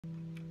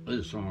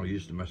There's a song I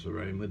used to mess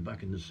around with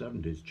back in the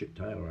 70s. Chick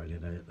Taylor had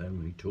it out there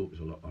and he talks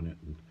a lot on it.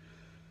 And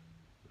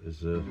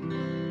there's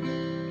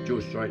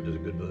George Strait does a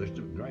good version,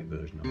 a great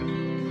version of it.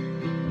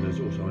 And there's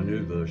also a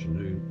new version,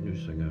 new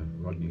singer,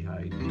 Rodney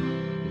Hayden,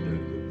 he's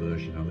doing a good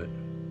version of it.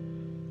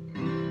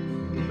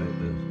 About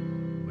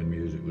when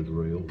music was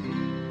real.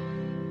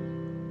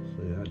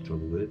 So they had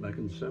trouble with it back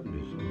in the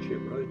 70s and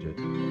Chip wrote it.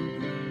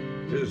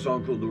 Here's a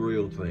song called The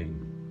Real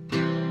Thing.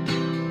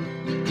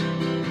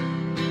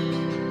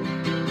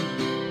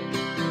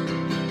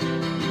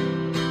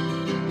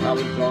 I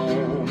was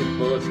on a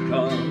bus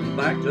coming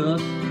back to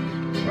us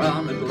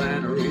from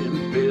Atlanta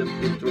in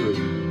 '53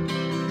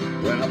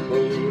 when I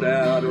pulled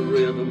out a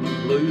rhythm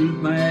and blues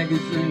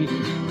magazine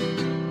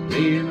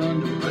laying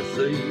under my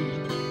seat,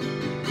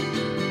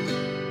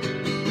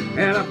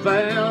 and I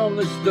found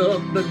the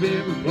stuff they'd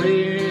been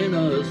playing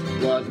us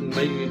wasn't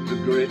made for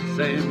grits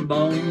and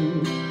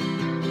bones.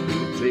 It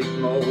would take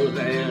more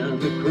than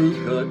the crew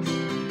cuts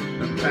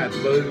and Pat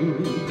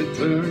Boone to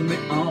turn me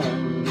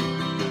on.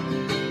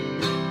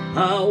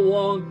 I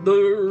want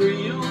the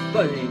real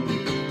thing.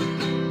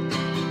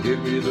 Give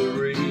me the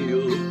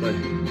real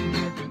thing.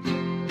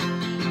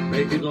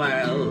 Make it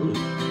loud,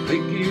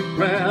 make you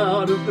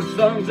proud of the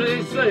songs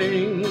they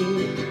sing.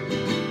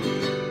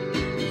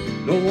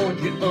 Don't want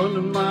you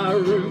under my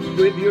roof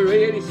with your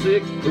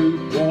 86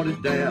 proof. Want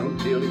it down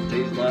till it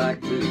tastes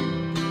like food.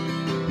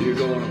 You're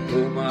gonna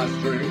pull my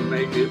string,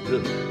 make it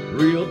the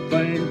real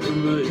thing for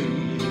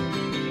me.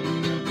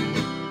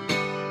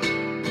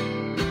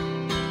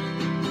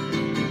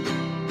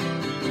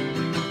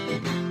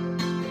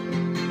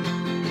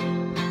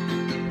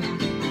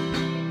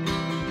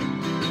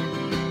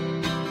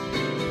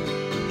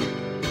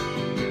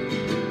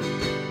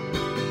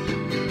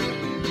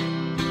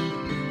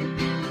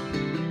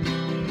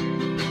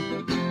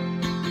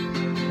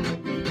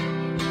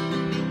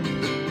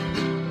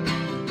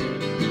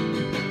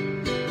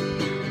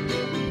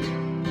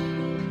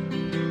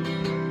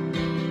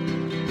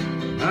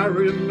 I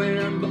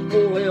remember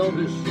old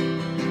Elvis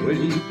when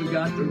he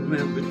forgot to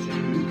remember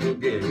to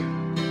forget,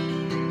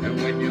 and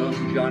when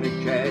young Johnny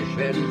Cash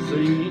hadn't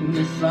seen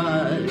the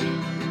side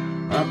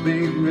of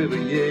Big River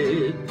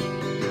yet,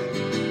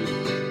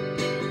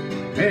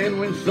 and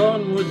when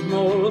sun was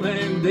more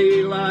than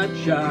daylight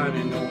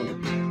shining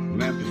on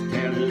Memphis,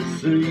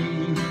 Tennessee,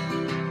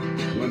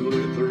 when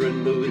Luther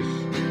and Lewis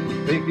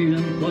were picking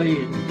and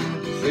playing,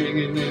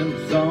 singing them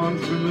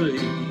songs for me.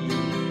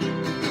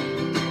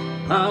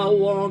 I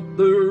want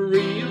the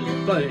real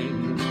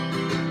thing.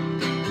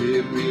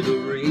 Give me the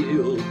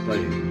real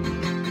thing.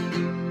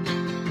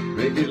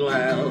 Make it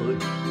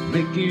loud,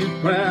 make you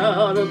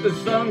proud of the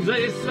songs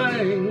they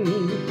sing.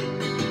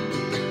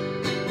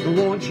 I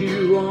want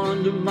you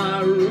under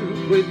my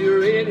roof with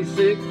your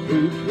 86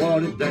 proof.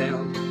 Watered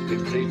down,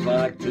 it tastes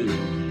like tea.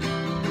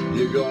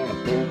 You're gonna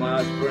pull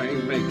my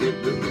string, make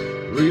it the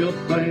real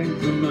thing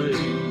for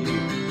me.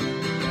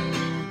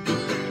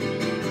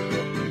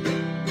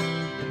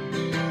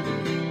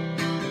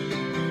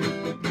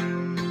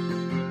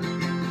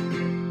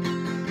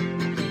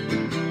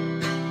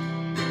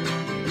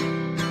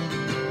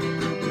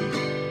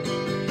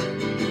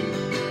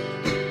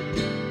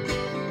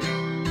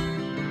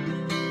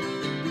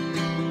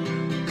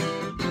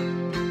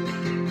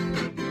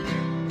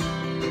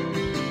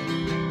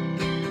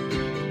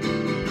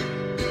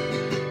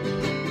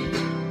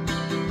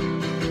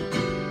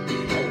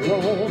 I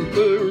want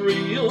the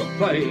real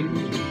thing.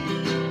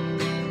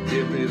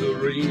 Give me the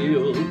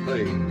real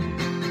thing.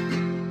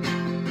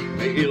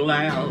 Make it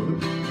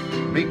loud,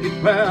 make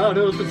it proud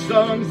of the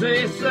songs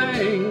they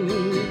sing.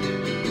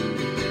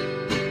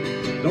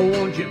 Don't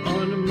want you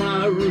under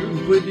my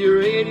roof with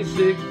your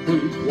 86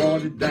 proof.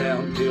 Watered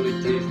down till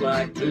it tastes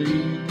like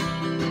tea.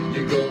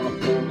 You're gonna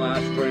pull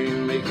my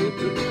string, make it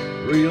the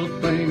real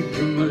thing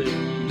for me.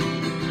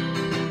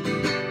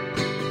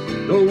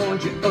 Don't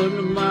want you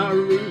under my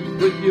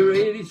roof with your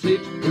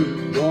 86 proof.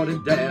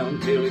 Watered down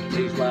till it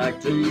tastes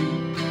like tea.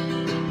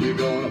 You're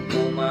gonna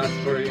pull my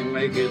string,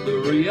 make it the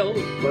real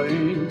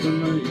thing for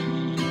me.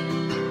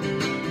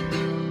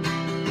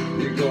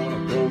 You're gonna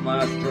pull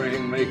my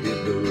string, make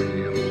it the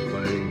real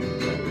thing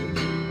for me.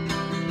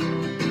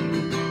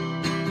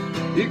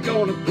 You're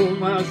gonna pull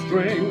my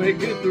string,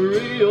 make it the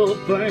real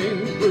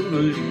thing for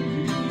me.